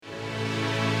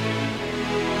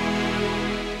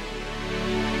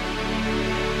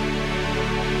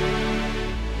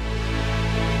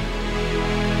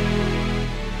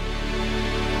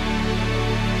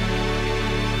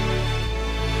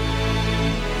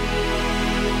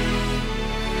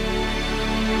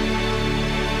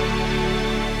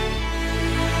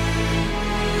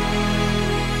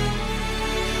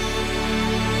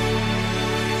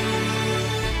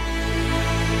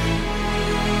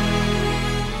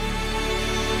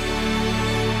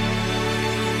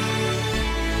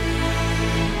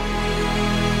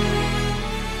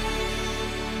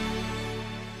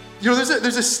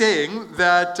There's a saying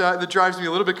that drives me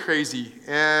a little bit crazy,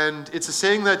 and it's a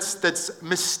saying that's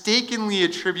mistakenly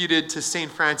attributed to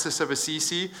Saint Francis of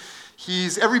Assisi.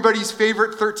 He's everybody's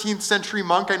favorite 13th century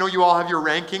monk. I know you all have your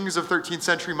rankings of 13th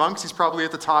century monks. He's probably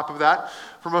at the top of that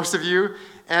for most of you.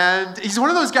 And he's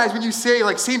one of those guys, when you say,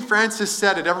 like, Saint Francis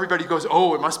said it, everybody goes,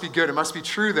 oh, it must be good, it must be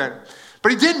true then.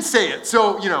 But he didn't say it,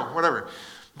 so, whatever.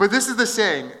 But this is the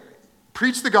saying: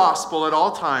 preach the gospel at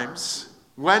all times.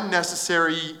 When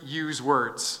necessary, use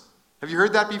words. Have you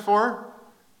heard that before?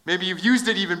 Maybe you've used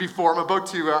it even before. I'm about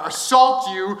to assault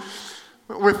you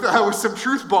with some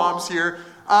truth bombs here.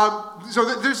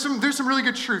 So there's some really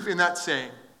good truth in that saying,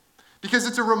 because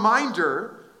it's a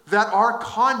reminder that our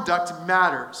conduct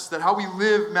matters, that how we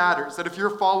live matters, that if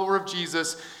you're a follower of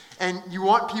Jesus and you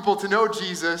want people to know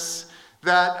Jesus,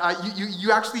 that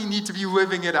you actually need to be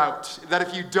living it out. That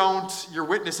if you don't, your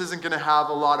witness isn't going to have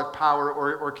a lot of power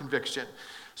or conviction.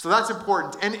 So that's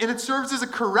important. And it serves as a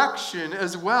correction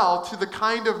as well to the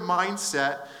kind of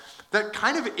mindset that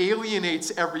kind of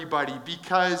alienates everybody,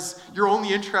 because you're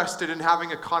only interested in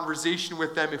having a conversation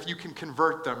with them if you can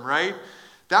convert them, right?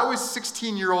 That was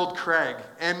 16-year-old Craig.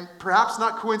 And perhaps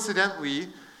not coincidentally,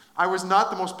 I was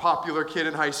not the most popular kid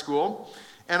in high school.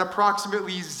 And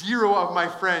approximately 0 of my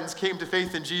friends came to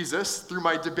faith in Jesus through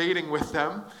my debating with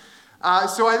them.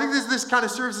 So I think this kind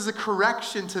of serves as a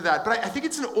correction to that. But I think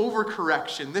it's an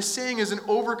overcorrection. This saying is an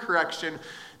overcorrection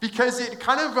because it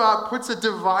kind of puts a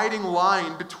dividing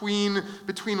line between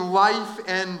life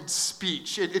and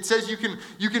speech. It says you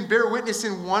can bear witness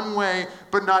in one way,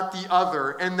 but not the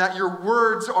other. And that your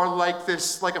words are like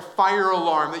a fire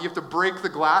alarm, that you have to break the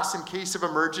glass in case of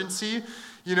emergency.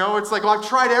 It's like, well, I've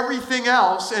tried everything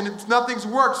else and nothing's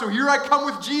worked. So here I come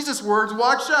with Jesus' words.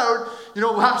 Watch out.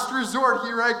 Last resort,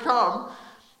 here I come.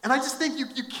 And I just think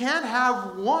you can't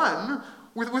have one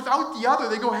without the other.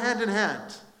 They go hand in hand.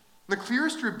 And the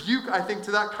clearest rebuke, I think,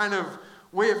 to that kind of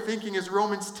way of thinking is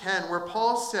Romans 10, where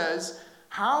Paul says,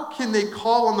 how can they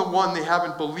call on the one they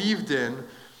haven't believed in?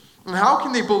 And how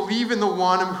can they believe in the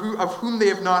one of whom they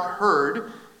have not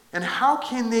heard? And how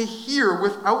can they hear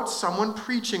without someone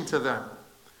preaching to them?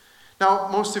 Now,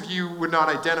 most of you would not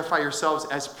identify yourselves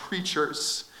as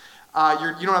preachers.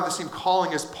 You don't have the same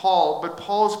calling as Paul, but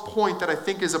Paul's point that I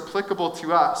think is applicable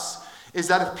to us is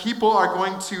that if people are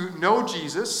going to know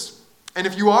Jesus, and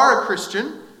if you are a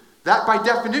Christian, that by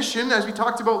definition, as we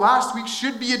talked about last week,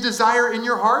 should be a desire in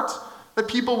your heart that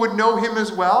people would know him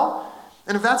as well.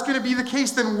 And if that's going to be the case,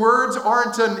 then words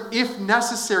aren't an if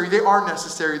necessary. They are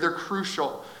necessary. They're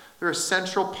crucial. They're a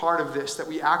central part of this, that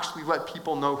we actually let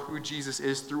people know who Jesus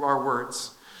is through our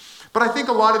words. But I think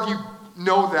a lot of you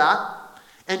know that,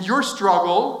 and your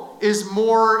struggle is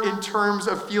more in terms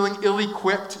of feeling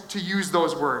ill-equipped to use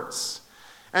those words.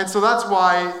 And so that's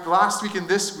why last week and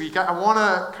this week, I want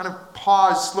to kind of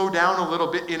pause, slow down a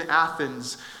little bit in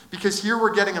Athens, because here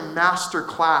we're getting a master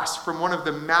class from one of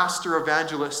the master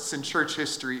evangelists in church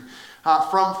history,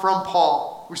 from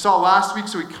Paul. We saw last week,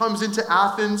 so he comes into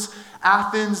Athens,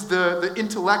 the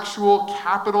intellectual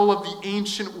capital of the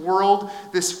ancient world,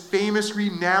 this famous,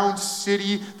 renowned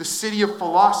city, the city of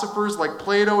philosophers like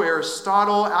Plato,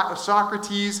 Aristotle,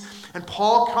 Socrates. And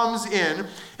Paul comes in,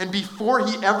 and before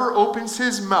he ever opens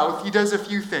his mouth, he does a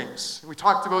few things. We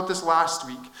talked about this last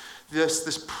week,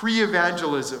 this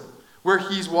pre-evangelism, where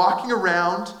he's walking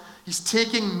around, he's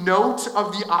taking note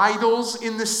of the idols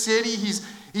in the city,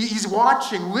 he's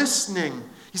watching, listening.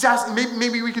 He's asking,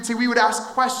 maybe we could say we would ask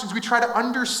questions. We try to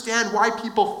understand why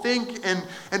people think and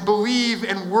believe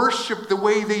and worship the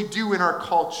way they do in our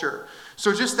culture.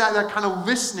 So just that kind of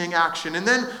listening action. And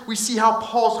then we see how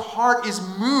Paul's heart is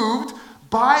moved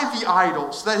by the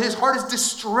idols, that his heart is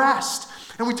distressed.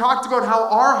 And we talked about how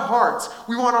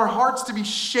we want our hearts to be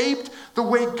shaped the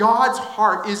way God's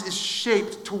heart is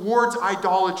shaped towards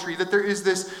idolatry, that there is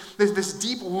this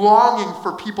deep longing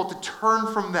for people to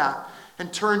turn from that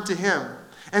and turn to him.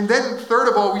 And then third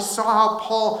of all, we saw how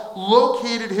Paul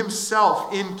located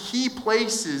himself in key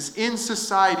places in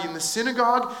society, in the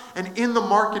synagogue and in the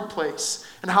marketplace,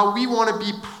 and how we want to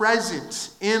be present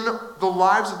in the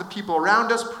lives of the people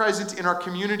around us, present in our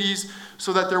communities,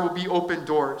 so that there will be open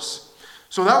doors.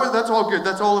 So that's all good,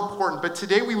 that's all important. But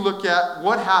today we look at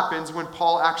what happens when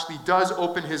Paul actually does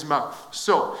open his mouth.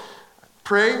 So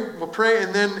we'll pray,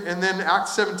 and then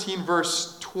Acts 17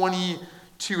 verse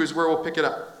 22 is where we'll pick it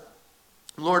up.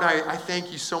 Lord, I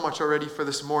thank you so much already for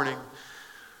this morning,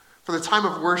 for the time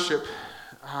of worship,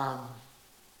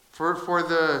 for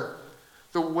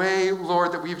the way,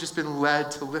 Lord, that we've just been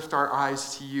led to lift our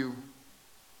eyes to you.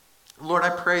 Lord, I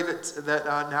pray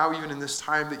that now, even in this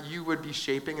time, that you would be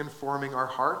shaping and forming our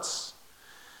hearts.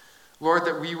 Lord,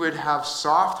 that we would have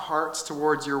soft hearts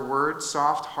towards your word,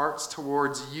 soft hearts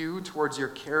towards you, towards your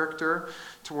character,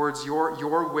 towards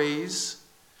your ways.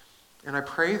 And I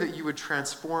pray that you would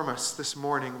transform us this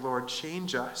morning, Lord.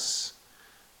 Change us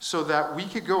so that we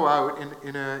could go out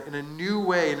in a new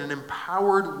way, in an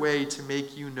empowered way to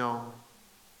make you known.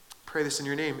 Pray this in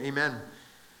your name. Amen.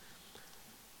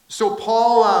 So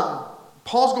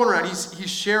Paul's going around. He's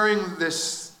sharing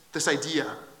this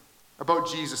idea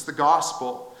about Jesus, the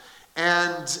gospel.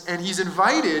 And he's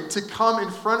invited to come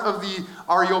in front of the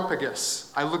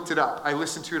Areopagus. I looked it up. I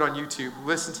listened to it on YouTube.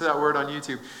 Listen to that word on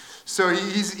YouTube. So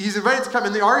he's invited to come.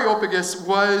 And the Areopagus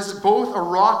was both a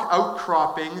rock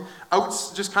outcropping out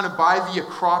just kind of by the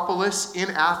Acropolis in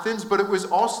Athens, but it was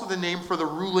also the name for the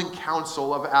ruling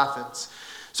council of Athens.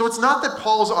 So it's not that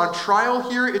Paul's on trial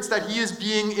here. It's that he is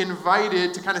being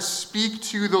invited to kind of speak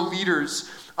to the leaders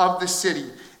of the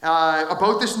city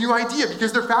about this new idea,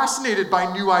 because they're fascinated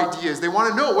by new ideas. They want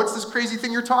to know, what's this crazy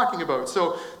thing you're talking about?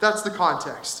 So that's the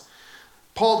context.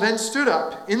 Paul then stood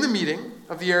up in the meeting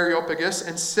of the Areopagus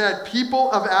and said,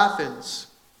 "People of Athens,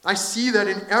 I see that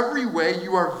in every way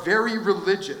you are very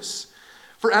religious.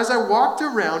 For as I walked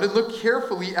around and looked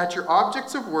carefully at your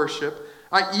objects of worship,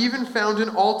 I even found an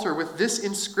altar with this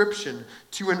inscription,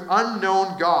 'To an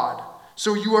unknown God.'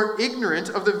 So you are ignorant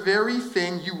of the very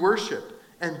thing you worship.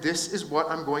 And this is what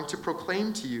I'm going to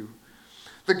proclaim to you.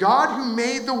 The God who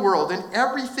made the world and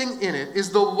everything in it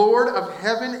is the Lord of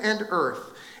heaven and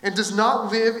earth, and does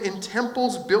not live in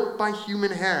temples built by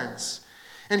human hands.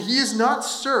 And he is not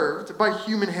served by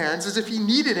human hands as if he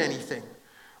needed anything.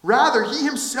 Rather, he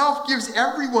himself gives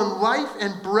everyone life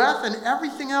and breath and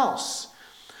everything else.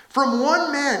 From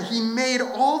one man he made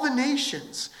all the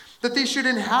nations, that they should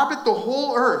inhabit the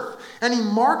whole earth, and he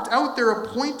marked out their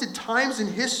appointed times in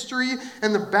history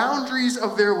and the boundaries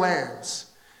of their lands.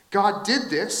 God did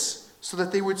this so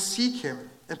that they would seek him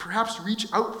and perhaps reach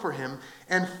out for him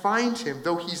and find him,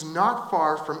 though he's not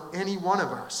far from any one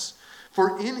of us.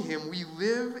 For in him we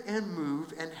live and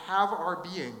move and have our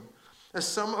being. As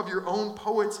some of your own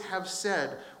poets have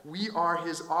said, we are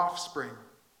his offspring.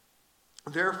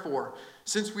 Therefore,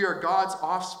 since we are God's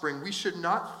offspring, we should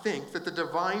not think that the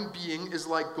divine being is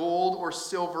like gold or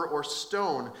silver or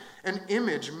stone, an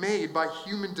image made by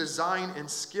human design and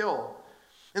skill.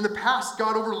 In the past,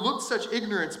 God overlooked such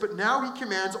ignorance, but now he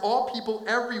commands all people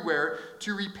everywhere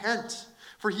to repent.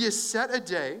 For he has set a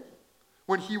day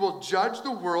when he will judge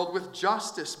the world with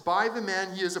justice by the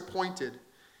man he has appointed.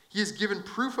 He has given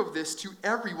proof of this to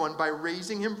everyone by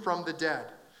raising him from the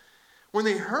dead." When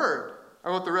they heard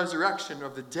about the resurrection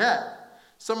of the dead,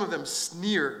 some of them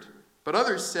sneered, but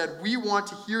others said, "We want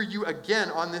to hear you again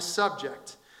on this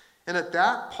subject." And at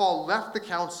that, Paul left the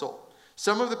council.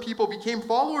 Some of the people became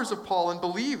followers of Paul and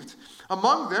believed.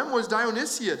 Among them was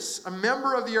Dionysius, a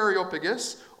member of the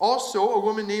Areopagus, also a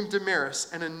woman named Damaris,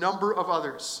 and a number of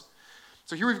others.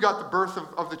 So here we've got the birth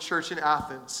of the church in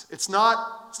Athens. It's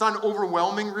not an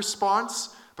overwhelming response,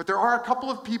 but there are a couple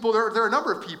of people, there are a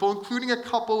number of people, including a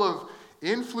couple of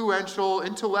influential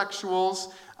intellectuals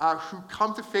who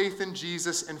come to faith in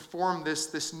Jesus and form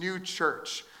this new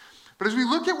church. But as we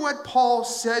look at what Paul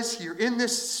says here in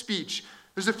this speech,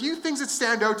 there's a few things that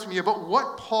stand out to me about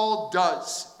what Paul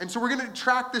does. And so we're going to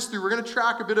track this through. We're going to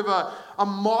track a bit of a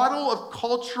model of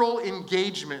cultural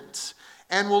engagement.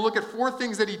 And we'll look at 4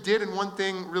 things that he did and 1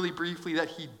 thing really briefly that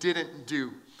he didn't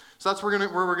do. So that's where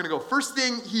we're going to go. First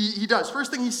thing he does, first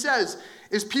thing he says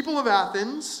is, "People of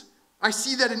Athens, I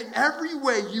see that in every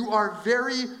way you are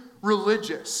very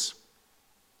religious."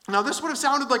 Now, this would have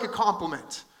sounded like a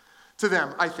compliment to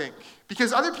them, I think,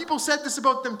 because other people said this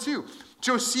about them too.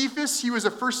 Josephus, he was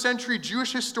a first century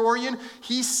Jewish historian.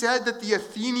 He said that the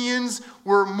Athenians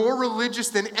were more religious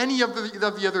than any of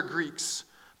the other Greeks.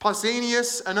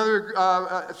 Pausanias, another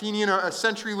Athenian a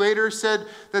century later, said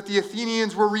that the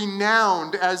Athenians were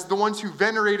renowned as the ones who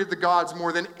venerated the gods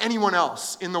more than anyone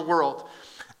else in the world.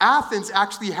 Athens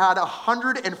actually had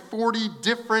 140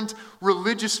 different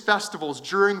religious festivals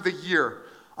during the year.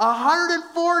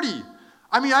 140!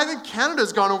 I mean, I think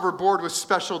Canada's gone overboard with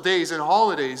special days and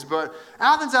holidays, but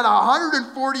Athens had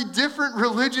 140 different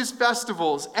religious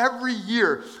festivals every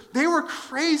year. They were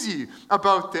crazy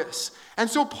about this. And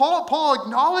so Paul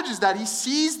acknowledges that. He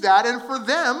sees that, and for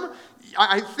them,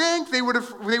 I think they would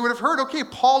have heard, okay,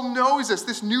 Paul knows us,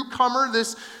 this newcomer,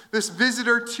 this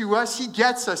visitor to us, he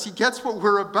gets us, he gets what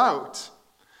we're about.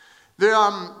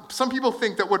 Some people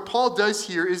think that what Paul does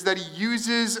here is that he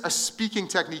uses a speaking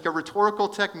technique, a rhetorical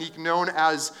technique known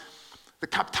as the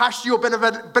captatio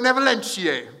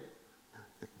benevolentiae.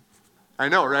 I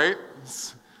know, right?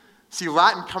 See,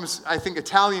 I think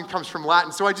Italian comes from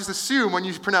Latin, so I just assume when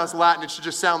you pronounce Latin, it should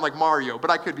just sound like Mario, but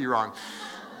I could be wrong.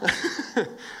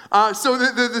 So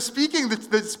the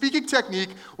speaking technique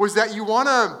was that you kind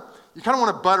of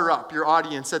want to butter up your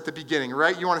audience at the beginning,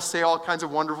 right? You want to say all kinds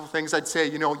of wonderful things. I'd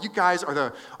say, you guys are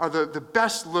the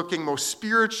best looking, most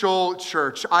spiritual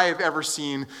church I have ever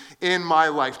seen in my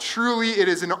life. Truly, it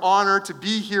is an honor to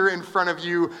be here in front of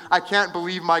you. I can't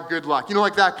believe my good luck.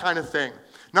 Like that kind of thing.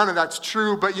 None of that's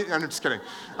true, but I'm just kidding.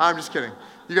 I'm just kidding.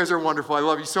 You guys are wonderful. I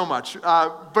love you so much.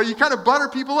 But you kind of butter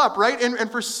people up, right?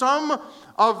 And for some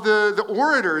of the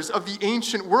orators of the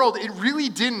ancient world, it really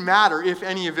didn't matter if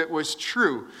any of it was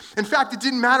true. In fact, it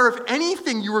didn't matter if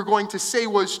anything you were going to say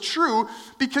was true,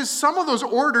 because some of those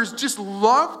orators just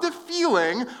loved the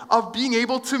feeling of being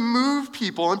able to move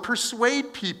people and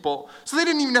persuade people. So they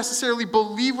didn't even necessarily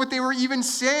believe what they were even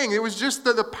saying. It was just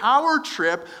the power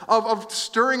trip of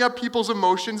stirring up people's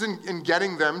emotions and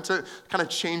getting them to kind of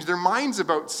change their minds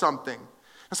about something.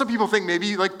 And some people think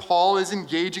maybe like Paul is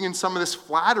engaging in some of this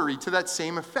flattery to that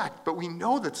same effect, but we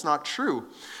know that's not true.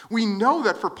 We know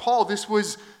that for Paul, this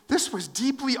was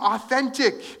deeply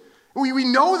authentic. We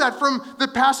know that from the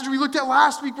passage we looked at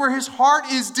last week where his heart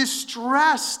is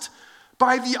distressed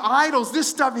by the idols. This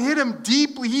stuff hit him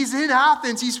deeply. He's in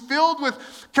Athens. He's filled with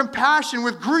compassion,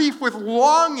 with grief, with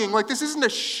longing. Like this isn't a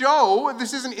show.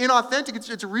 This isn't inauthentic.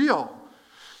 It's real.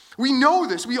 We know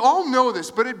this, we all know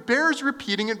this, but it bears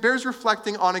repeating, it bears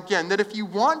reflecting on again, that if you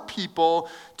want people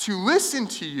to listen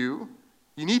to you,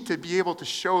 you need to be able to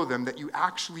show them that you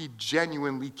actually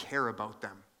genuinely care about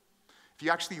them. If you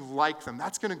actually like them,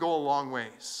 that's going to go a long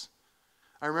ways.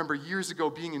 I remember years ago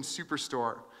being in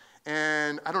Superstore,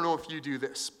 and I don't know if you do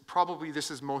this. Probably this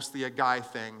is mostly a guy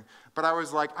thing, but I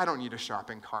was like, I don't need a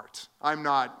shopping cart. I'm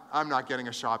not getting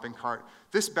a shopping cart.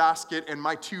 This basket and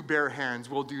my 2 bare hands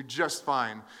will do just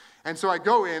fine. And so I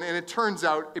go in, and it turns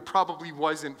out it probably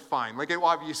wasn't fine.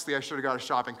 Obviously, I should have got a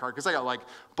shopping cart, because I got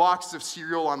boxes of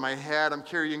cereal on my head. I'm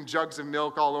carrying jugs of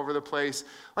milk all over the place.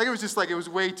 It was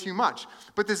way too much.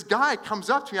 But this guy comes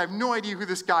up to me. I have no idea who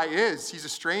this guy is. He's a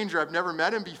stranger. I've never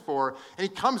met him before. And he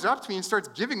comes up to me and starts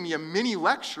giving me a mini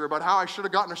lecture about how I should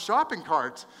have gotten a shopping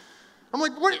cart. I'm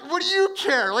like, what do you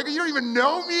care? You don't even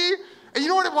know me? And you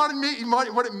know what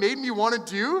it made me want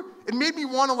to do? It made me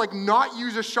want to not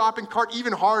use a shopping cart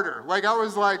even harder. I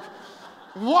was like,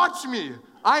 watch me.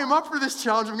 I am up for this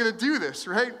challenge. I'm going to do this,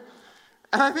 right?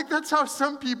 And I think that's how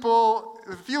some people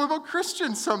feel about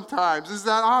Christians sometimes, is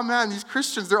that, oh man, these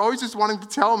Christians, they're always just wanting to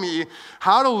tell me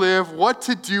how to live, what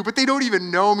to do, but they don't even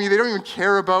know me. They don't even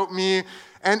care about me.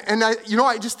 And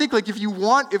I just think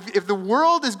if the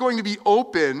world is going to be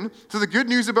open to the good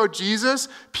news about Jesus,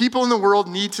 people in the world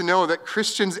need to know that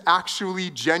Christians actually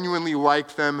genuinely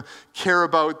like them, care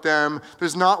about them.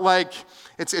 There's not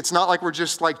it's not like we're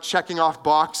just checking off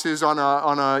boxes on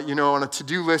a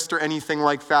to-do list or anything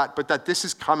like that, but that this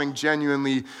is coming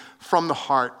genuinely from the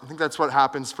heart. I think that's what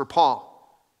happens for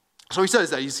Paul. So he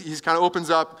says that he's kind of opens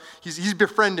up, he's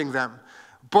befriending them.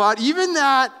 But even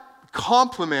that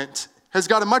compliment has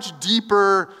got a much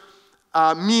deeper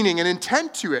meaning and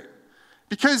intent to it.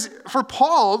 Because for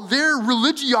Paul, their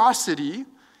religiosity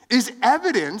is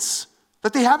evidence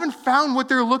that they haven't found what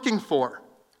they're looking for,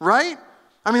 right?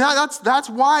 I mean, that's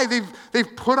why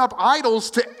they've put up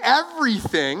idols to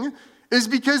everything, is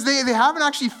because they haven't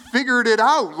actually figured it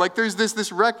out. There's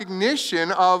this recognition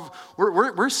of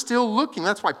we're still looking.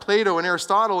 That's why Plato and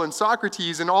Aristotle and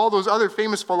Socrates and all those other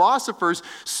famous philosophers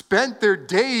spent their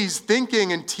days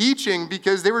thinking and teaching,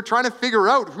 because they were trying to figure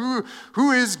out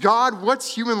who is God,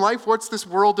 what's human life, what's this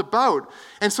world about.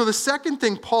 And so the second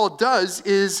thing Paul does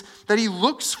is that he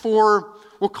looks for,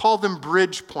 we'll call them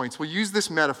bridge points. We'll use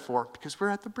this metaphor because we're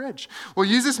at the bridge. We'll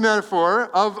use this metaphor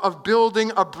of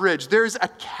building a bridge. There's a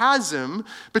chasm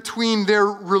between their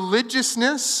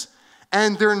religiousness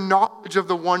and their knowledge of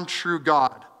the one true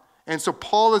God. And so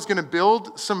Paul is going to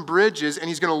build some bridges, and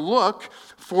he's going to look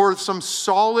for some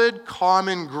solid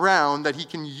common ground that he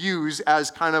can use as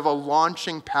kind of a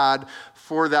launching pad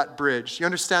for that bridge. You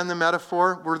understand the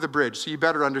metaphor? We're the bridge, so you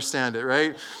better understand it,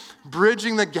 right?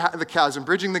 Bridging the chasm,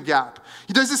 bridging the gap.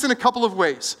 He does this in a couple of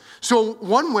ways. So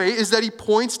one way is that he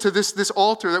points to this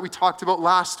altar that we talked about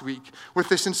last week with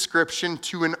this inscription,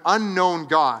 to an unknown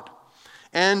God.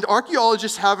 And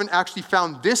archaeologists haven't actually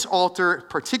found this altar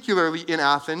particularly in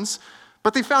Athens,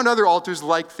 but they found other altars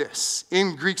like this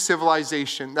in Greek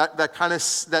civilization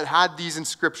that had these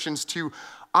inscriptions to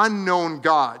unknown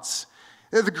gods.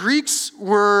 The Greeks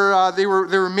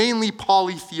were mainly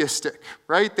polytheistic,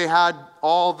 right? They had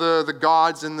all the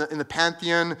gods in the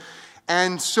pantheon.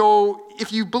 And so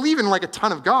if you believe in a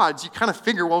ton of gods, you kind of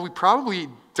figure, well, we probably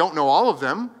don't know all of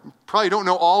them. probably don't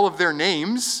know all of their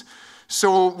names.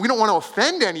 So we don't want to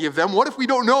offend any of them. What if we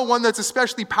don't know one that's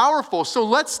especially powerful? So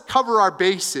let's cover our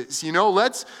bases,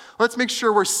 Let's make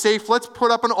sure we're safe. Let's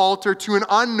put up an altar to an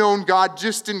unknown God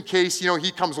just in case,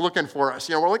 he comes looking for us.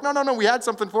 We're like, no, we had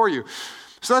something for you.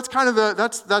 So that's kind of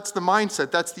that's the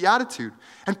mindset. That's the attitude.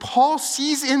 And Paul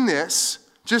sees in this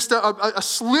just a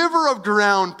sliver of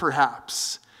ground,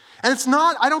 perhaps. And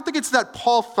I don't think it's that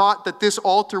Paul thought that this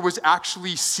altar was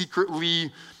actually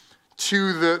secretly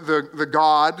to the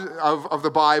God of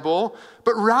the Bible,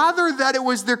 but rather that it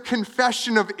was their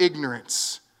confession of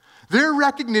ignorance. Their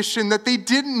recognition that they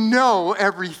didn't know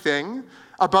everything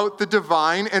about the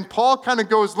divine. And Paul kind of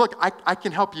goes, look, I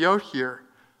can help you out here.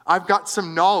 I've got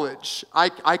some knowledge.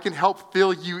 I can help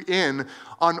fill you in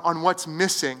on what's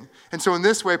missing. And so in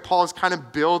this way, Paul is kind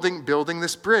of building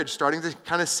this bridge, starting to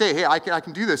kind of say, hey, I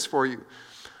can do this for you.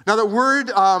 Now, the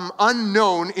word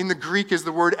unknown in the Greek is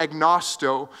the word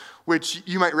agnosto, which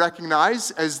you might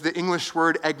recognize as the English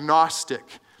word agnostic.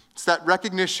 It's that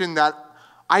recognition that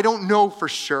I don't know for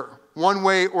sure, one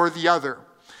way or the other.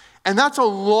 And that's a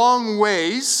long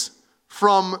ways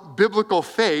from biblical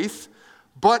faith,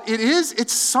 but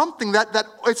it's something that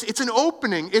it's an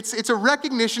opening. It's a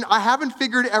recognition. I haven't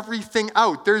figured everything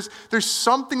out. There's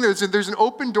something, there's an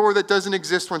open door that doesn't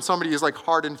exist when somebody is like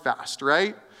hard and fast,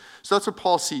 right? So that's what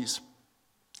Paul sees.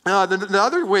 The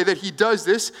other way that he does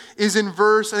this is in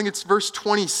verse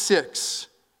 26.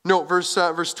 No,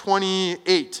 verse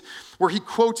 28, where he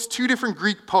quotes two different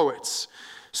Greek poets.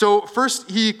 So first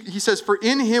he says, for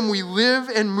in him we live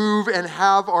and move and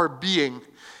have our being.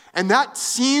 And that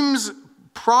seems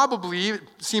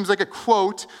like a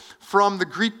quote from the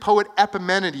Greek poet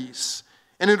Epimenides.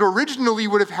 And it originally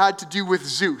would have had to do with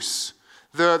Zeus,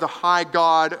 the high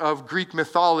god of Greek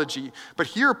mythology. But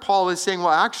here Paul is saying, well,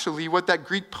 actually, what that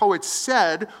Greek poet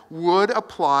said would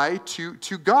apply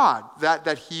to God,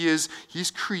 that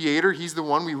he's creator, he's the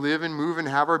one we live and move and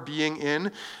have our being in.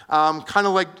 Kind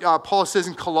of like Paul says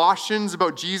in Colossians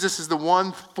about Jesus is the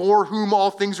one for whom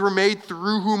all things were made,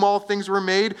 through whom all things were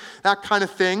made, that kind of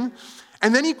thing.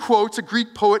 And then he quotes a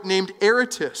Greek poet named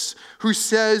Aratus, who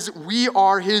says, we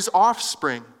are his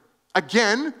offspring.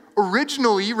 Again,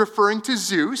 originally referring to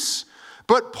Zeus,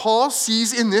 but Paul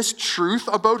sees in this truth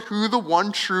about who the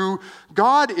one true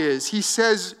God is. He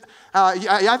says,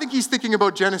 I think he's thinking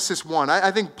about Genesis 1.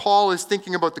 I think Paul is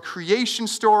thinking about the creation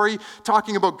story,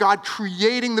 talking about God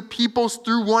creating the peoples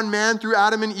through one man, through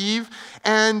Adam and Eve.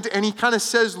 And he kind of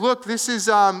says, look, this is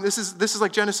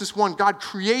like Genesis 1. God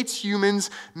creates humans,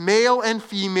 male and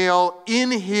female,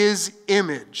 in his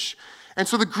image. And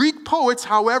so the Greek poets,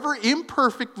 however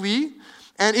imperfectly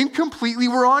and incompletely,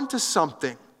 were onto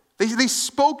something. They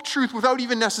spoke truth without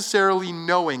even necessarily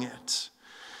knowing it.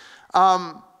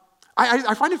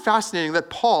 I find it fascinating that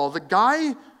Paul, the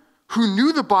guy who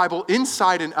knew the Bible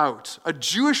inside and out, a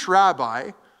Jewish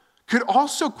rabbi, could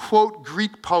also quote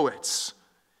Greek poets.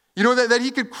 That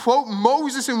he could quote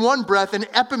Moses in one breath and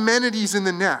Epimenides in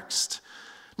the next.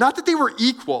 Not that they were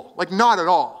equal, not at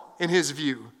all, in his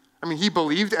view. I mean, he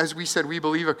believed, as we said, we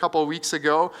believe a couple of weeks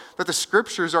ago, that the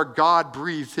scriptures are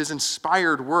God-breathed, his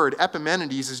inspired word.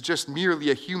 Epimenides is just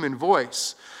merely a human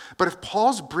voice. But if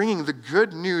Paul's bringing the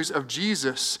good news of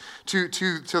Jesus to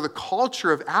the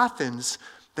culture of Athens,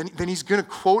 then he's going to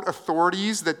quote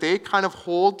authorities that they kind of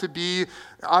hold to be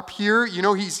up here.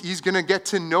 He's going to get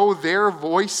to know their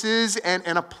voices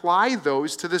and apply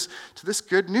those to this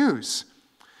good news.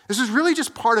 This is really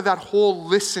just part of that whole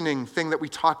listening thing that we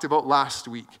talked about last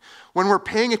week. When we're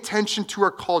paying attention to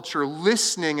our culture,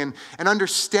 listening and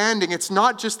understanding, it's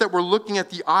not just that we're looking at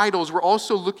the idols, we're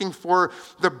also looking for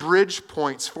the bridge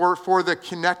points, for the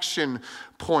connection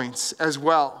points as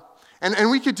well. And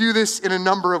we could do this in a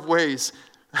number of ways.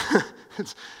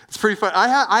 It's pretty fun. I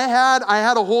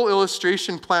had a whole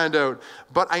illustration planned out,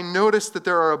 but I noticed that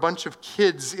there are a bunch of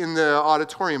kids in the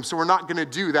auditorium, so we're not going to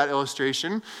do that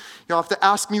illustration. You'll have to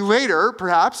ask me later,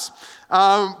 perhaps.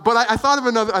 But I thought of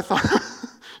another.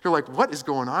 You're like, what is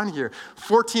going on here?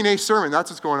 14A sermon.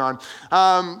 That's what's going on.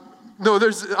 No,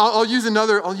 I'll use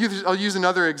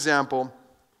another example.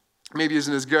 Maybe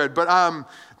isn't as good, but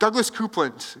Douglas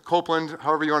Copeland,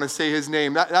 however you want to say his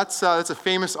name. That's a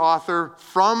famous author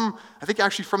from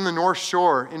the North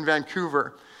Shore in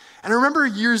Vancouver. And I remember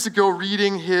years ago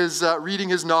reading his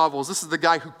novels. This is the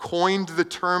guy who coined the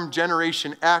term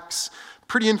Generation X,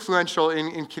 pretty influential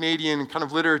in Canadian kind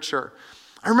of literature.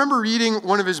 I remember reading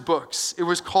one of his books. It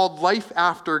was called Life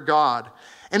After God.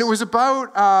 And it was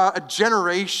about a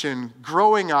generation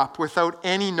growing up without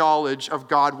any knowledge of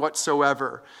God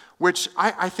whatsoever, which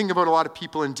I think about a lot of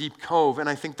people in Deep Cove, and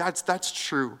I think that's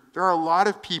true. There are a lot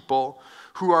of people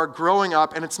who are growing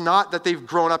up, and it's not that they've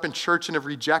grown up in church and have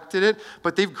rejected it,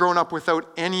 but they've grown up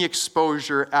without any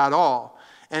exposure at all.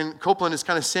 And Copeland is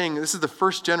kind of saying this is the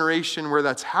first generation where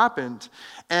that's happened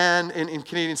and in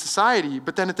Canadian society.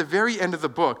 But then at the very end of the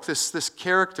book, this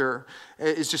character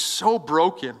is just so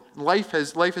broken. Life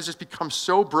has just become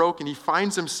so broken. He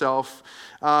finds himself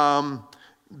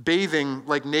bathing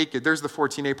like naked. There's the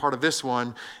 14a part of this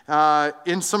one.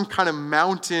 In some kind of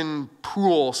mountain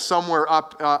pool somewhere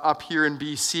up here in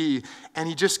BC. And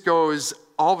he just goes,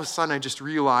 all of a sudden I just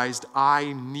realized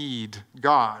I need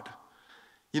God.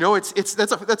 You know,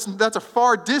 that's a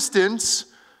far distance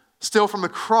still from the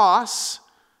cross,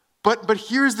 but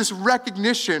here's this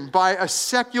recognition by a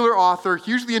secular author,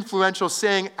 hugely influential,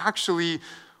 saying, actually,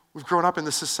 we've grown up in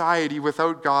the society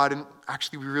without God, and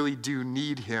actually we really do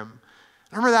need him.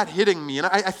 I remember that hitting me, and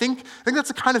I think that's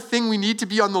the kind of thing we need to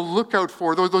be on the lookout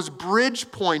for. Those bridge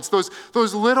points, those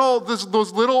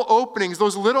little openings,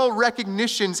 those little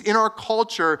recognitions in our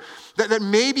culture that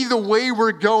maybe the way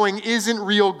we're going isn't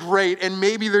real great, and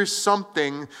maybe there's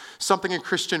something in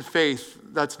Christian faith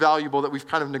that's valuable that we've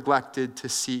kind of neglected to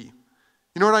see.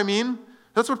 You know what I mean?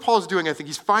 That's what Paul's doing. I think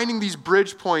he's finding these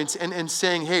bridge points and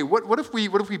saying, hey, what if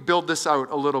we build this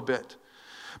out a little bit?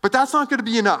 But that's not going to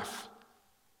be enough.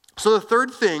 So the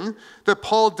third thing that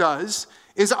Paul does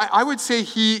is I would say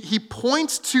he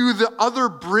points to the other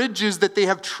bridges that they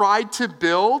have tried to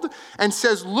build and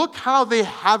says, look how they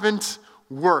haven't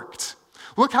worked.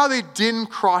 Look how they didn't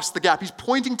cross the gap. He's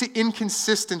pointing to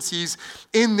inconsistencies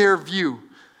in their view.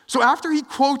 So after he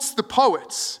quotes the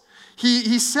poets,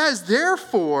 he says,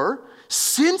 therefore,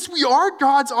 since we are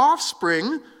God's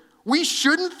offspring, we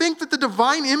shouldn't think that the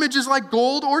divine image is like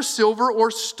gold or silver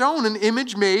or stone, an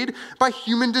image made by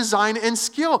human design and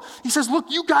skill. He says, look,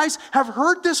 you guys have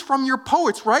heard this from your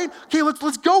poets, right? Okay,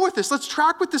 let's go with this. Let's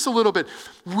track with this a little bit.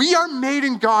 We are made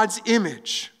in God's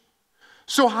image.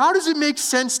 So how does it make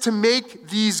sense to make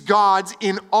these gods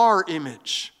in our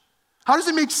image? How does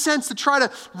it make sense to try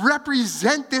to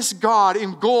represent this God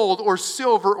in gold or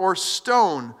silver or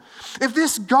stone? If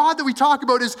this God that we talk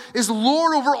about is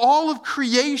Lord over all of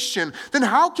creation, then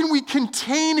how can we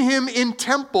contain him in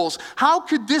temples? How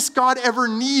could this God ever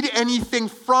need anything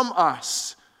from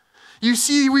us? You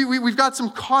see, we've got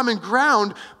some common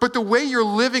ground, but the way you're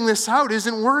living this out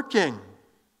isn't working.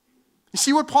 You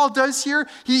see what Paul does here?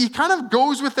 He kind of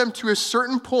goes with them to a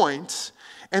certain point,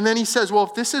 and then he says, well,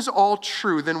 if this is all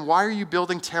true, then why are you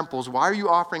building temples? Why are you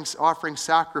offering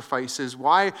sacrifices?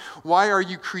 Why are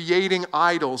you creating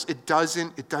idols? It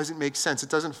doesn't make sense. It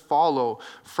doesn't follow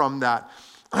from that.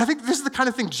 And I think this is the kind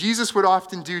of thing Jesus would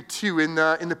often do too in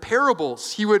the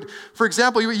parables. He would, for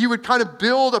example, he would kind of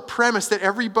build a premise that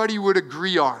everybody would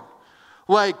agree on.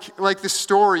 Like the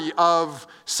story of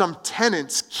some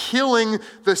tenants killing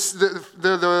the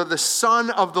son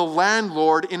of the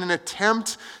landlord in an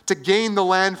attempt to gain the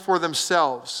land for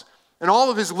themselves. And all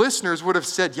of his listeners would have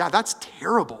said, yeah, that's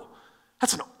terrible.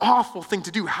 That's an awful thing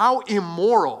to do. How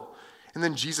immoral. And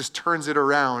then Jesus turns it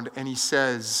around and he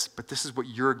says, but this is what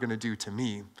you're going to do to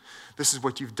me. This is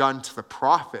what you've done to the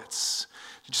prophets.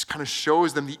 It just kind of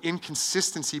shows them the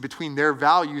inconsistency between their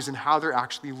values and how they're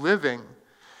actually living.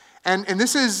 And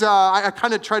this is, I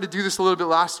kind of tried to do this a little bit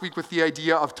last week with the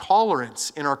idea of tolerance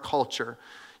in our culture.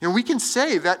 You know, we can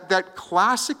say that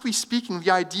classically speaking,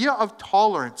 the idea of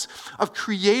tolerance, of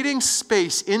creating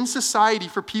space in society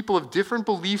for people of different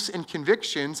beliefs and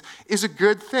convictions is a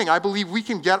good thing. I believe we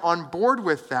can get on board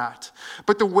with that.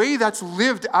 But the way that's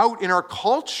lived out in our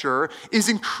culture is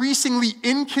increasingly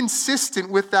inconsistent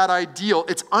with that ideal.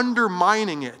 It's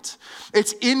undermining it.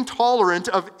 It's intolerant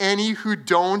of any who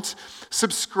don't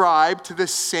subscribe to the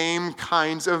same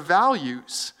kinds of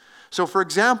values. So, for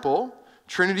example,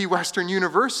 Trinity Western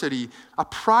University, a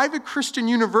private Christian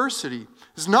university,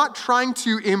 is not trying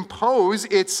to impose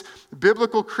its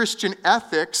biblical Christian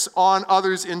ethics on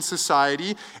others in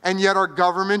society, and yet our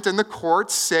government and the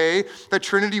courts say that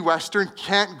Trinity Western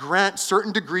can't grant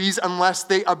certain degrees unless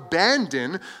they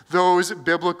abandon those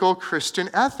biblical Christian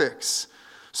ethics.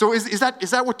 So is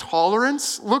that what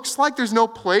tolerance looks like? There's no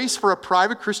place for a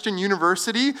private Christian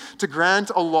university to grant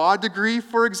a law degree,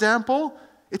 for example?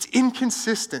 It's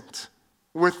inconsistent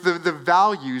with the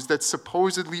values that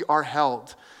supposedly are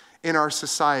held in our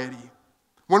society.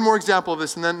 One more example of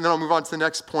this, and then I'll move on to the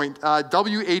next point.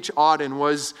 W.H. Auden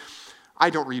was, I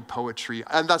don't read poetry,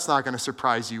 and that's not going to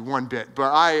surprise you one bit,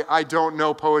 but I don't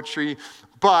know poetry.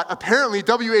 But apparently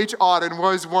W.H. Auden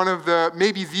was one of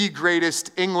maybe the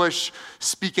greatest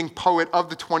English-speaking poet of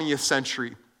the 20th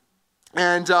century.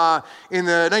 And in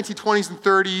the 1920s and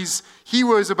 30s, he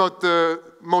was about the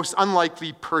most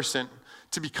unlikely person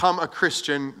to become a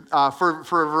Christian for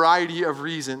a variety of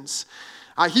reasons.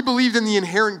 He believed in the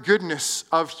inherent goodness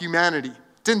of humanity.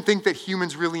 Didn't think that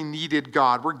humans really needed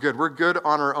God. We're good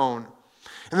on our own.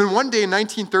 And then one day in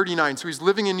 1939, so he's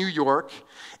living in New York,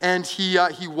 and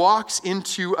he walks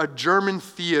into a German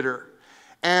theater.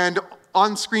 And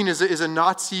on screen is a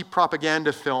Nazi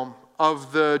propaganda film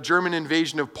of the German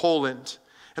invasion of Poland.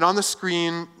 And on the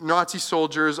screen, Nazi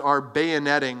soldiers are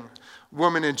bayoneting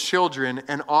women and children,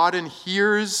 and Auden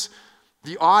hears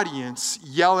the audience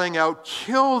yelling out,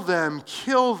 "Kill them,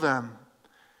 kill them."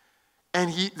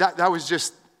 And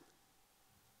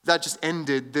that just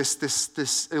ended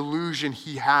this illusion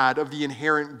he had of the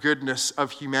inherent goodness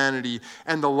of humanity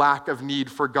and the lack of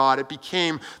need for God. It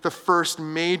became the first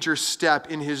major step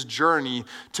in his journey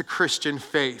to Christian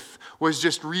faith, was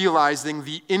just realizing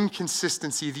the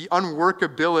inconsistency, the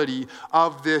unworkability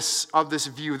of this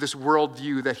view, this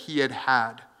worldview that he had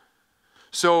had.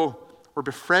 So we're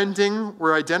befriending,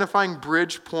 we're identifying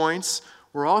bridge points,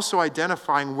 we're also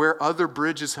identifying where other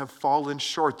bridges have fallen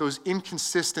short, those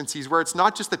inconsistencies where it's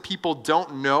not just that people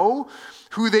don't know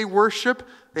who they worship,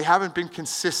 they haven't been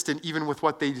consistent even with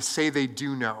what they say they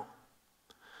do know.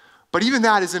 But even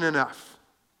that isn't enough.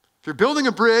 If you're building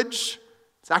a bridge,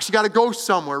 it's actually got to go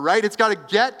somewhere, right? It's got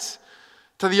to get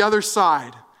to the other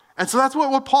side. And so that's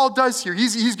what Paul does here.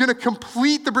 He's going to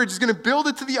complete the bridge. He's going to build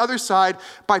it to the other side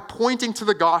by pointing to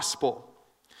the gospel.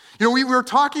 You know, we were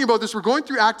talking about this. We're going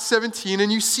through Acts 17,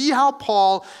 and you see how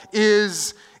Paul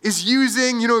is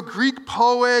using, Greek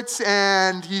poets,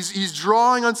 and he's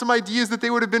drawing on some ideas that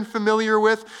they would have been familiar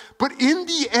with. But in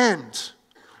the end,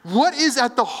 what is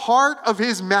at the heart of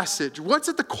his message? What's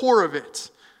at the core of it?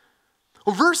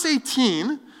 Well, verse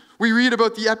 18, we read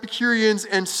about the Epicureans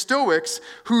and Stoics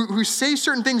who say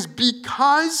certain things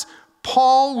because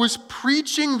Paul was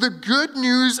preaching the good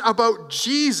news about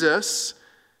Jesus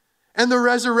and the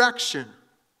resurrection.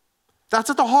 That's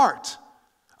at the heart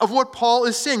of what Paul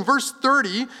is saying. Verse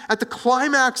 30, at the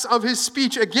climax of his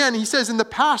speech, again, he says, "In the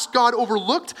past, God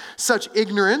overlooked such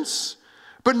ignorance,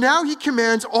 but now he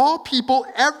commands all people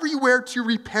everywhere to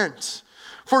repent.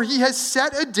 For he has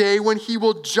set a day when he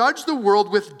will judge the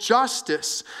world with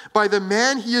justice by the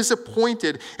man he has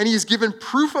appointed, and he has given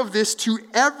proof of this to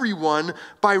everyone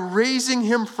by raising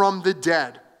him from the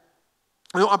dead."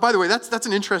 By the way, that's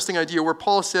an interesting idea where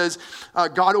Paul says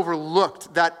God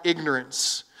overlooked that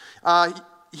ignorance.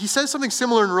 He says something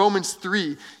similar in Romans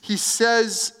 3. He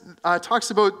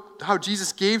talks about how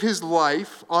Jesus gave his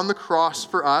life on the cross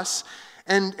for us,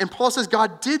 and Paul says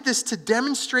God did this to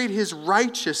demonstrate his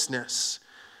righteousness.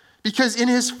 Because in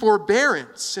his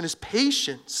forbearance, in his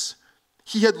patience,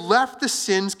 he had left the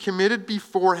sins committed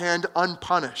beforehand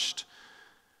unpunished.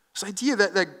 This idea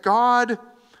that God,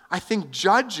 I think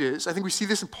we see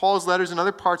this in Paul's letters and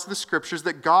other parts of the scriptures,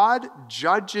 that God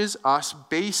judges us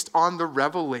based on the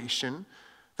revelation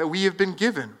that we have been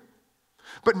given.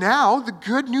 But now, the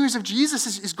good news of Jesus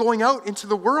is going out into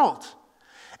the world.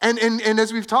 And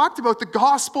as we've talked about, the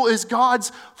gospel is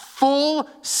God's full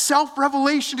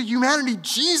self-revelation to humanity.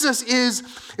 Jesus is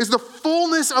the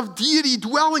fullness of deity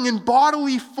dwelling in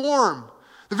bodily form,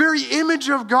 the very image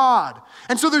of God.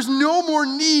 And so there's no more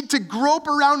need to grope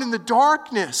around in the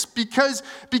darkness because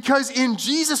in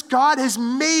Jesus, God has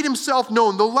made himself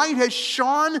known. The light has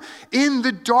shone in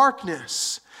the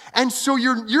darkness. And so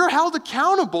you're held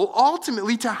accountable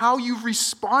ultimately to how you've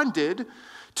responded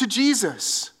to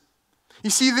Jesus. You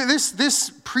see,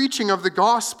 this preaching of the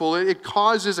gospel, it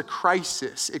causes a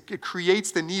crisis. It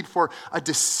creates the need for a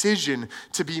decision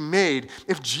to be made.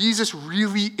 If Jesus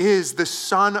really is the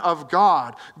Son of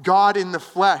God, God in the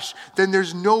flesh, then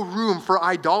there's no room for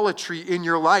idolatry in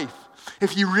your life.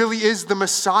 If he really is the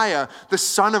Messiah, the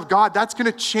Son of God, that's going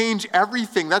to change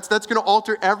everything. That's going to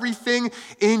alter everything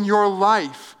in your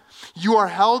life. You are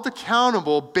held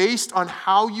accountable based on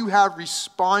how you have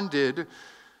responded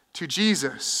to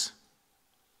Jesus.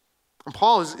 And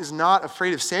Paul is not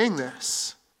afraid of saying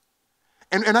this.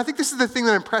 And I think this is the thing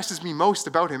that impresses me most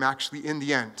about him, actually, in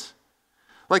the end.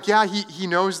 Like, yeah, he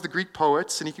knows the Greek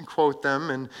poets, and he can quote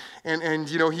them, and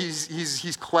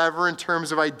he's clever in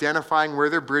terms of identifying where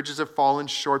their bridges have fallen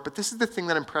short. But this is the thing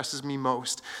that impresses me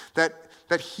most, that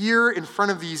here in front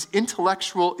of these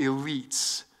intellectual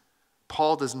elites,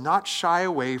 Paul does not shy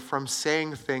away from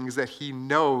saying things that he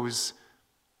knows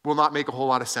will not make a whole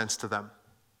lot of sense to them.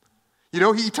 He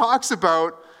talks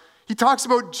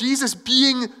about Jesus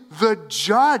being the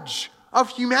judge of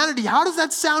humanity. How does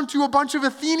that sound to a bunch of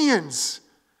Athenians?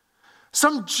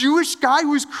 Some Jewish guy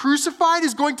who's crucified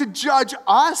is going to judge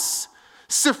us,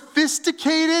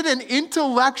 sophisticated and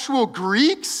intellectual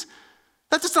Greeks?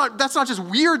 That's not just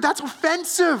weird, that's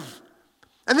offensive.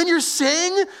 And then you're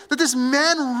saying that this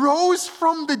man rose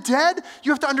from the dead?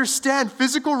 You have to understand,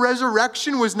 physical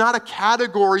resurrection was not a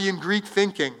category in Greek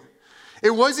thinking. It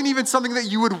wasn't even something that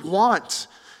you would want.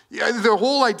 The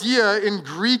whole idea in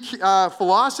Greek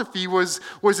philosophy was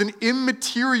an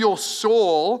immaterial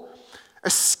soul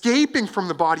escaping from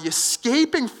the body,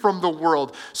 escaping from the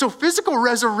world. So physical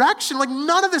resurrection, like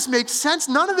none of this makes sense.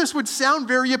 None of this would sound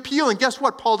very appealing. Guess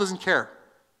what? Paul doesn't care.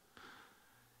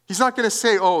 He's not going to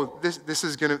say, oh, this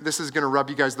is going to rub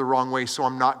you guys the wrong way, so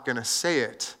I'm not going to say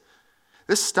it.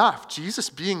 This stuff, Jesus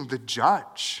being the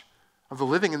judge of the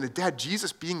living and the dead,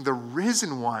 Jesus being the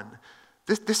risen one,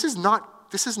 this is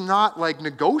not like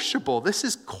negotiable. This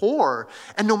is core.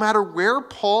 And no matter where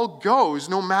Paul goes,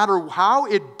 no matter how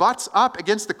it butts up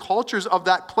against the cultures of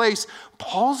that place,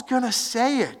 Paul's going to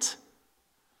say it.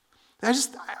 And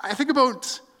I think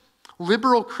about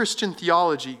liberal Christian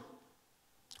theology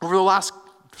over the last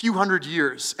few hundred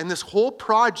years, and this whole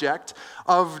project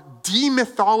of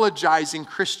demythologizing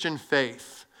Christian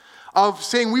faith, of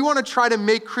saying we want to try to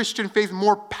make Christian faith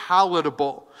more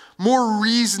palatable, more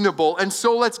reasonable, and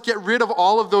so let's get rid of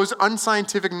all of those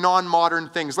unscientific, non-modern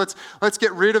things. Let's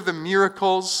get rid of the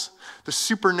miracles, the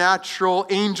supernatural,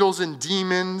 angels and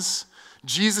demons,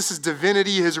 Jesus'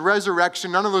 divinity, his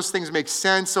resurrection. None of those things make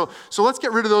sense. So let's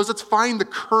get rid of those. Let's find the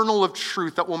kernel of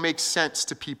truth that will make sense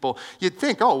to people. You'd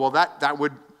think, oh, well,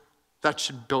 that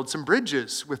should build some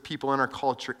bridges with people in our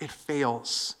culture. It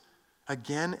fails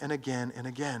again and again and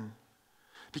again.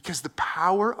 Because the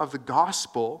power of the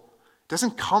gospel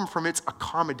doesn't come from its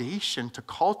accommodation to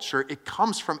culture. It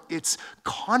comes from its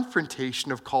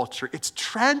confrontation of culture, its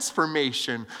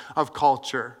transformation of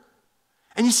culture.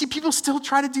 And you see, people still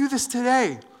try to do this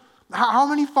today. How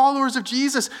many followers of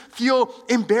Jesus feel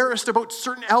embarrassed about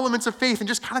certain elements of faith and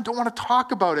just kind of don't want to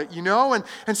talk about it, you know?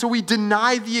 And so we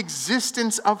deny the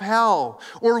existence of hell,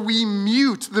 or we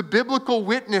mute the biblical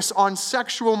witness on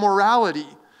sexual morality.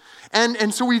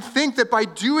 And so we think that by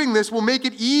doing this, we'll make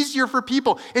it easier for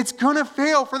people. It's going to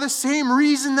fail for the same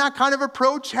reason that kind of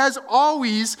approach has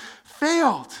always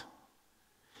failed.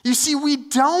 You see, we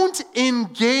don't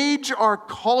engage our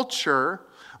culture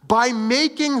by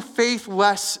making faith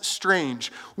less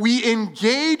strange. We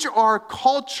engage our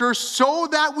culture so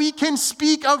that we can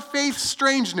speak of faith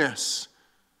strangeness.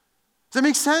 Does that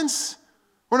make sense?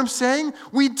 What I'm saying?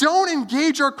 We don't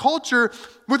engage our culture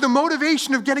with the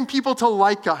motivation of getting people to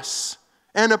like us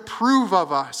and approve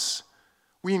of us.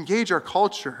 We engage our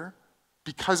culture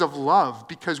because of love,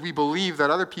 because we believe that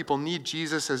other people need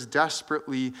Jesus as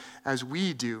desperately as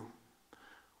we do.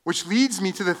 Which leads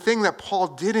me to the thing that Paul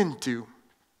didn't do.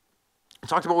 I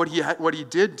talked about what he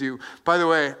did do. By the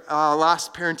way,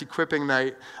 last parent equipping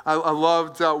night, I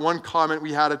loved one comment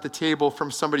we had at the table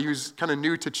from somebody who's kind of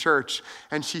new to church,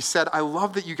 and she said, "I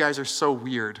love that you guys are so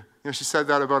weird." You know, she said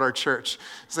that about our church.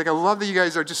 It's like, I love that you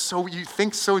guys are just you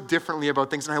think so differently about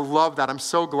things, and I love that. I'm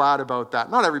so glad about that.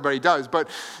 Not everybody does, but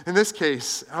in this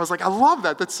case, I was like, I love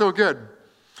that. That's so good.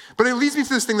 But it leads me to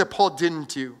this thing that Paul didn't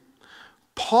do.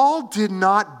 Paul did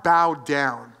not bow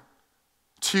down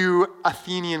to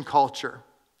Athenian culture.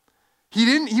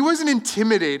 He wasn't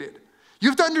intimidated. You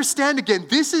have to understand again,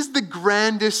 this is the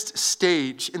grandest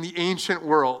stage in the ancient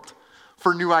world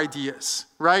for new ideas,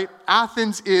 right?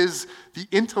 Athens is the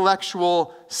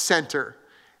intellectual center.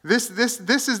 This is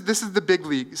the big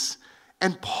leagues.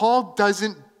 And Paul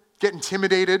doesn't get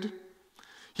intimidated.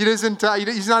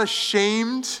 He's not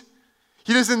ashamed.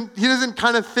 He doesn't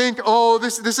kind of think, oh,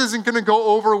 this isn't going to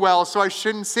go over well, so I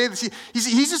shouldn't say this.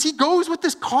 He goes with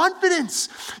this confidence.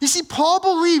 You see, Paul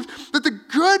believed that the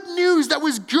good news that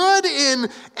was good in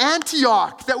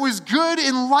Antioch, that was good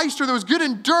in Lystra, that was good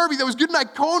in Derbe, that was good in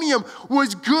Iconium,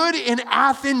 was good in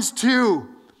Athens too.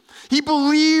 He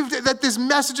believed that this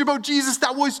message about Jesus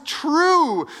that was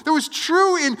true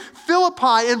in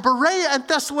Philippi and Berea and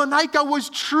Thessalonica, was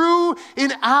true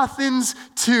in Athens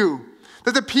too.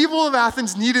 That the people of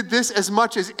Athens needed this as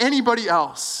much as anybody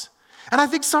else. And I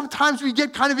think sometimes we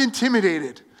get kind of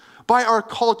intimidated by our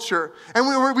culture.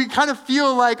 And we kind of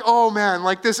feel like, oh man,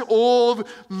 like this old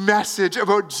message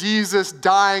about Jesus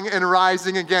dying and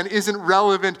rising again isn't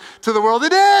relevant to the world.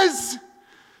 It is!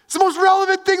 It's the most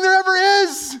relevant thing there ever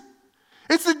is.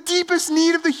 It's the deepest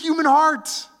need of the human heart.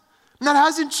 And that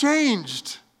hasn't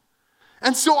changed.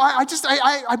 And so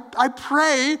I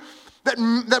pray that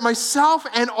myself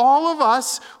and all of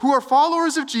us who are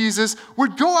followers of Jesus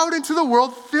would go out into the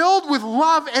world filled with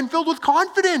love and filled with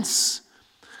confidence.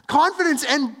 Confidence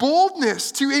and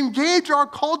boldness to engage our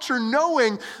culture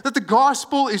knowing that the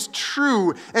gospel is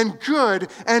true and good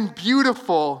and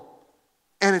beautiful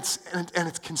and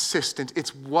it's consistent.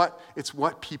 It's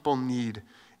what people need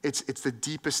It's the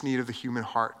deepest need of the human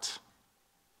heart.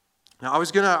 Now, I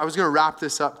was gonna wrap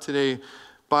this up today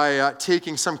by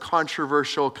taking some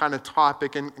controversial kind of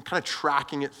topic and kind of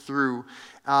tracking it through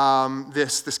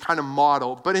this kind of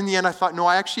model. But in the end, I thought, no,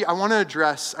 I want to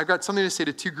address, I've got something to say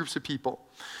to two groups of people.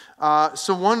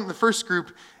 The first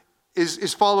group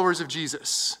is followers of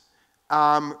Jesus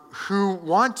who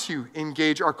want to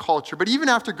engage our culture. But even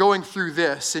after going through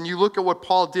this, and you look at what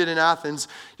Paul did in Athens,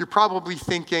 you're probably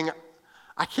thinking,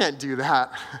 I can't do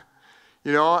that.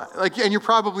 And you're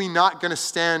probably not going to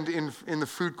stand in the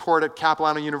food court at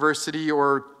Capilano University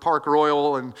or Park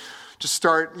Royal and just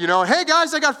start, hey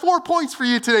guys, I got 4 points for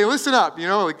you today. Listen up,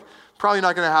 probably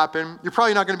not going to happen. You're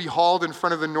probably not going to be hauled in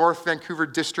front of the North Vancouver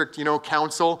District,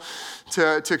 Council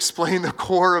to explain the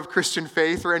core of Christian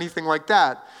faith or anything like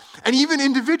that. And even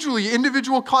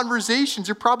individual conversations,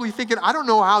 you're probably thinking, I don't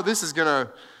know how this is going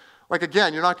to,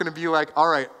 again, you're not going to be like, all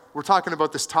right, we're talking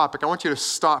about this topic. I want you to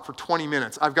stop for 20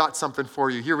 minutes. I've got something for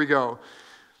you. Here we go.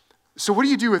 So what do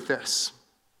you do with this?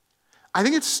 I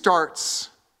think it starts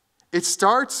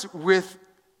with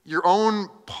your own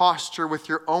posture, with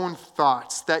your own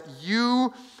thoughts, that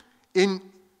you, in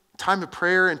time of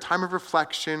prayer and time of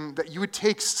reflection, that you would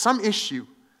take some issue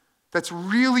that's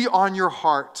really on your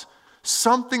heart,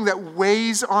 something that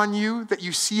weighs on you, that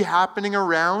you see happening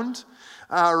around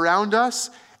us.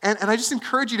 And I just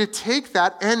encourage you to take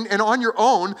that and on your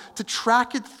own to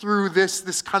track it through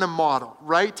this kind of model,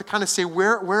 right? To kind of say,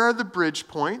 where are the bridge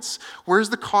points?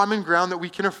 Where's the common ground that we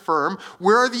can affirm?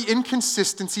 Where are the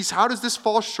inconsistencies? How does this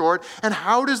fall short? And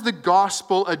how does the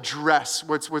gospel address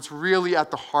what's really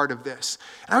at the heart of this?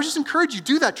 And I would just encourage you,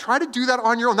 do that. Try to do that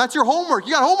on your own. That's your homework.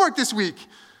 You got homework this week.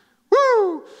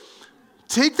 Woo!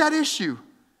 Take that issue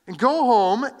and go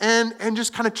home and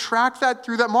just kind of track that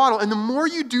through that model. And the more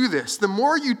you do this, the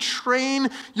more you train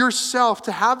yourself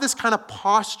to have this kind of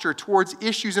posture towards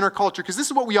issues in our culture, because this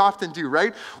is what we often do,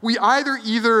 right? We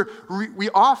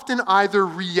often either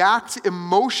react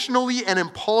emotionally and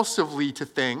impulsively to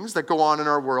things that go on in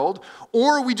our world,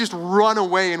 or we just run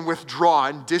away and withdraw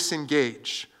and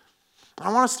disengage.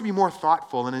 I want us to be more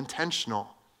thoughtful and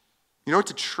intentional.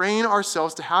 To train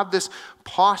ourselves to have this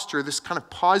posture, this kind of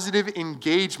positive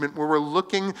engagement where we're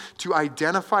looking to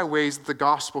identify ways that the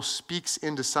gospel speaks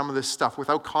into some of this stuff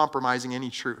without compromising any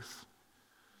truth.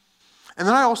 And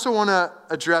then I also want to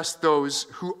address those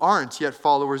who aren't yet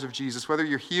followers of Jesus, whether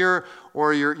you're here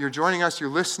or you're joining us, you're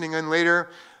listening in later.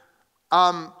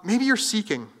 Maybe you're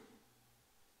seeking.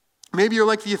 Maybe you're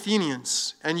like the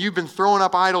Athenians and you've been throwing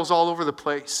up idols all over the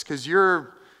place because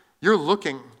you're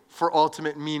looking for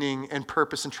ultimate meaning and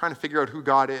purpose and trying to figure out who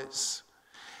God is.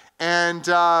 And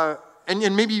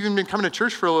maybe you've even been coming to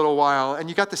church for a little while and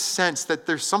you got the sense that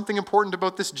there's something important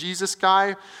about this Jesus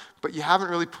guy, but you haven't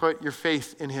really put your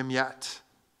faith in him yet.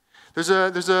 There's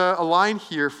a line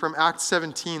here from Acts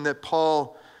 17 that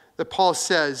Paul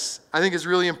says, I think is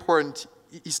really important.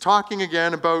 He's talking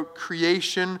again about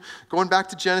creation, going back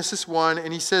to Genesis 1,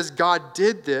 and he says, God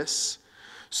did this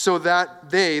so that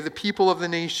they, the people of the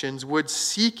nations, would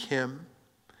seek him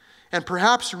and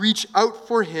perhaps reach out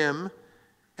for him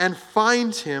and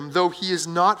find him, though he is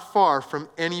not far from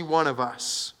any one of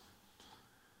us.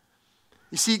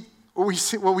 You see,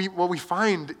 what we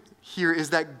find here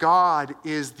is that God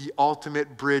is the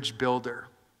ultimate bridge builder.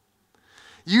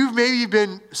 You've maybe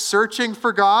been searching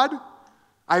for God.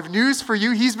 I have news for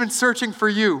you. He's been searching for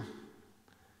you.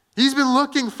 He's been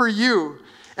looking for you.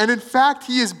 And in fact,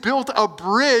 he has built a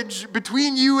bridge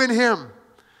between you and him.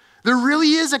 There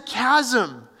really is a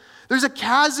chasm. There's a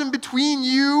chasm between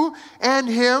you and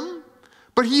him,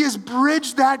 but he has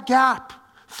bridged that gap.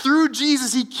 Through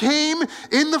Jesus, he came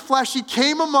in the flesh, he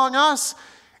came among us,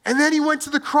 and then he went to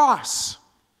the cross.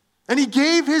 And he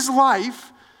gave his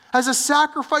life as a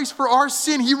sacrifice for our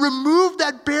sin. He removed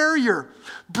that barrier,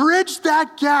 bridged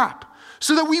that gap,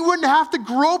 so that we wouldn't have to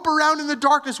grope around in the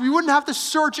darkness. We wouldn't have to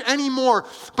search anymore,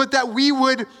 but that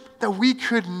we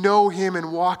could know him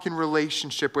and walk in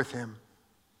relationship with him.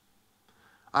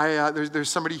 There's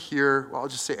somebody here, well, I'll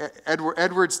just say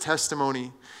Edward's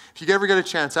testimony. If you ever get a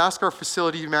chance, ask our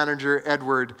facility manager,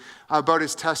 Edward, about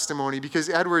his testimony, because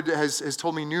Edward has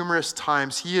told me numerous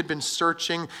times he had been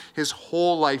searching his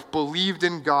whole life, believed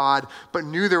in God, but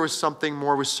knew there was something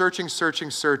more, was searching.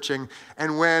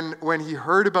 And when he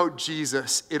heard about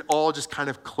Jesus, it all just kind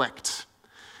of clicked.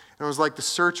 And it was like the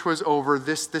search was over.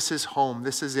 This is home.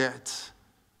 This is it.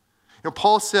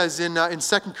 Paul says in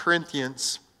 2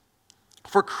 Corinthians,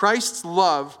 for Christ's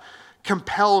love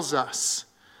compels us,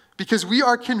 because we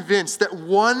are convinced that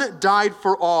one died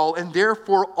for all, and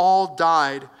therefore all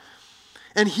died.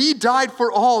 And he died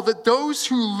for all, that those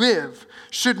who live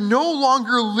should no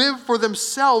longer live for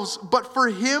themselves, but for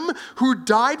him who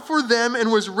died for them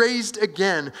and was raised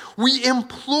again. We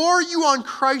implore you on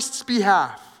Christ's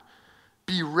behalf,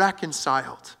 be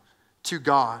reconciled to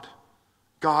God.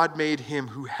 God made him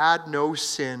who had no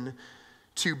sin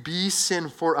to be sin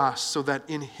for us, so that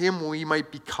in him we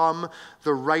might become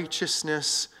the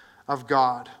righteousness of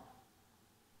God.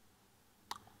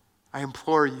 I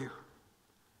implore you,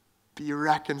 be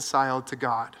reconciled to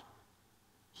God.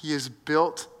 He has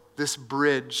built this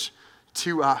bridge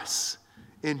to us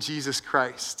in Jesus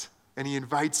Christ, and he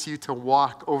invites you to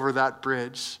walk over that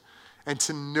bridge and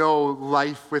to know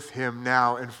life with him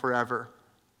now and forever.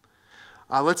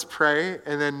 Let's pray,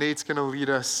 and then Nate's going to lead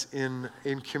us in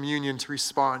communion to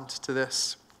respond to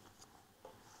this.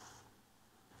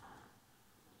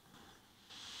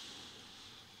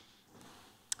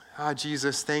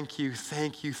 Jesus, thank you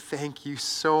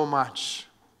so much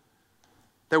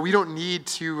that we don't need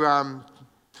to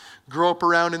grope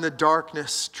around in the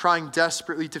darkness trying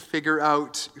desperately to figure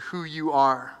out who you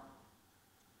are,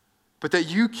 but that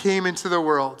you came into the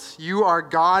world. You are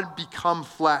God become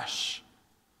flesh.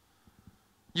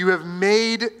 You have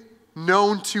made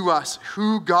known to us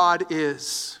who God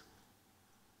is.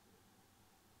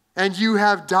 And you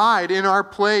have died in our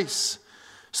place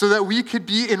so that we could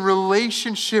be in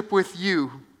relationship with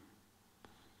you.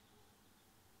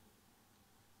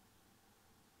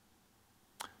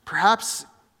 Perhaps,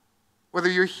 whether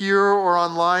you're here or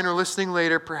online or listening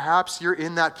later, perhaps you're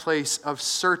in that place of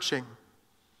searching,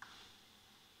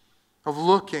 of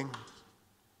looking,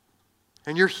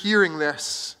 and you're hearing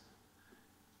this.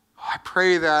 I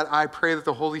pray that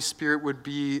the Holy Spirit would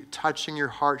be touching your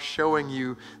heart, showing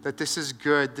you that this is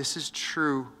good, this is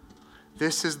true.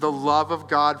 This is the love of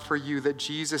God for you, that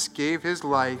Jesus gave his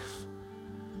life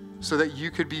so that you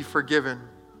could be forgiven.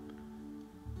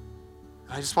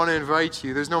 I just want to invite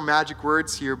you, there's no magic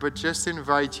words here, but just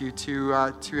invite you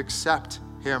to accept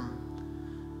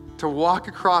him, to walk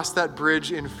across that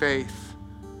bridge in faith.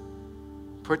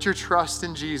 Put your trust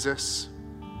in Jesus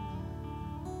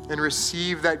and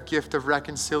receive that gift of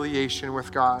reconciliation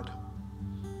with God.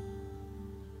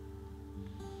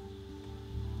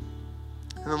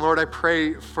 And then, Lord, I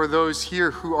pray for those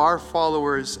here who are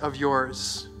followers of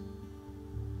yours,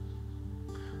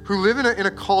 who live in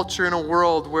a culture, in a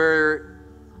world where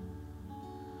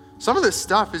some of this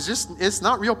stuff is it's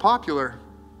not real popular.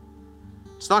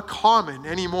 It's not common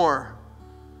anymore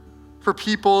for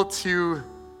people to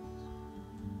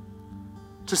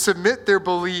submit their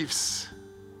beliefs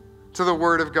to the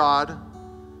Word of God,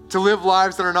 to live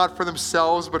lives that are not for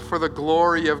themselves, but for the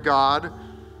glory of God.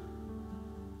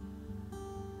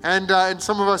 And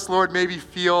some of us, Lord, maybe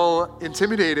feel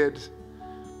intimidated.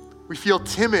 We feel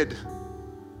timid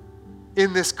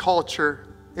in this culture,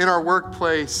 in our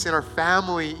workplace, in our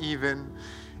family even,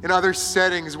 in other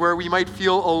settings where we might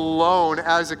feel alone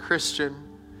as a Christian.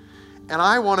 And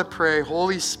I want to pray,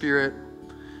 Holy Spirit,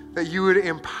 that you would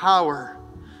empower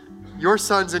your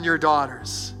sons and your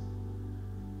daughters.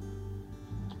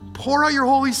 Pour out your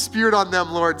Holy Spirit on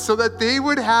them, Lord, so that they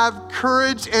would have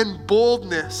courage and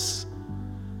boldness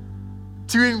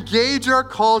to engage our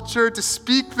culture, to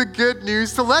speak the good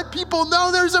news, to let people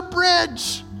know there's a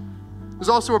bridge. There's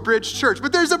also a bridge church,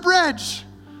 but there's a bridge.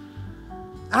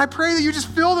 And I pray that you just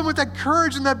fill them with that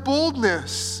courage and that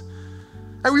boldness.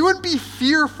 That we wouldn't be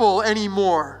fearful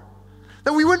anymore.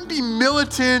 That we wouldn't be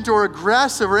militant or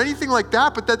aggressive or anything like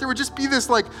that, but that there would just be this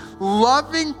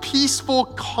loving, peaceful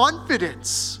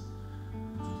confidence.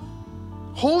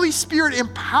 Holy Spirit,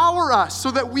 empower us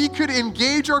so that we could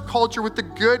engage our culture with the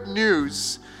good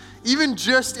news, even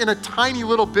just in a tiny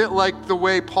little bit like the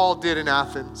way Paul did in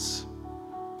Athens.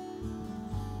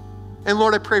 And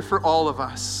Lord, I pray for all of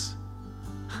us.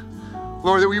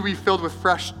 Lord, that we be filled with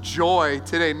fresh joy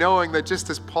today, knowing that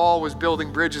just as Paul was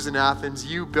building bridges in Athens,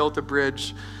 you built a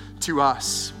bridge to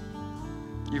us.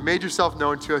 You've made yourself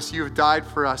known to us. You have died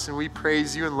for us, and we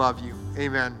praise you and love you.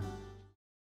 Amen.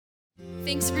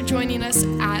 Thanks for joining us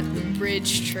at the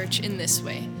Bridge Church in this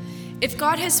way. If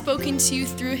God has spoken to you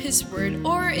through his word,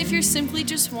 or if you're simply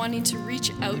just wanting to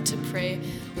reach out to pray,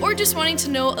 or just wanting to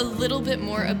know a little bit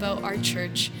more about our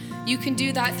church, you can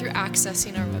do that through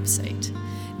accessing our website.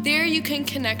 There you can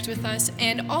connect with us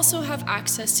and also have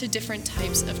access to different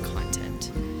types of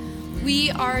content. We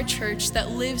are a church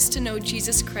that lives to know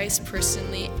Jesus Christ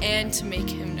personally and to make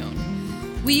him known.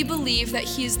 We believe that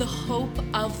he is the hope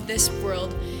of this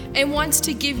world and wants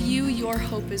to give you your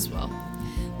hope as well.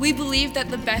 We believe that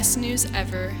the best news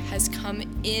ever has come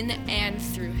in and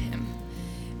through him.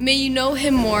 May you know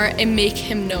him more and make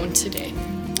him known today.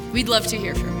 We'd love to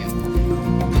hear from you.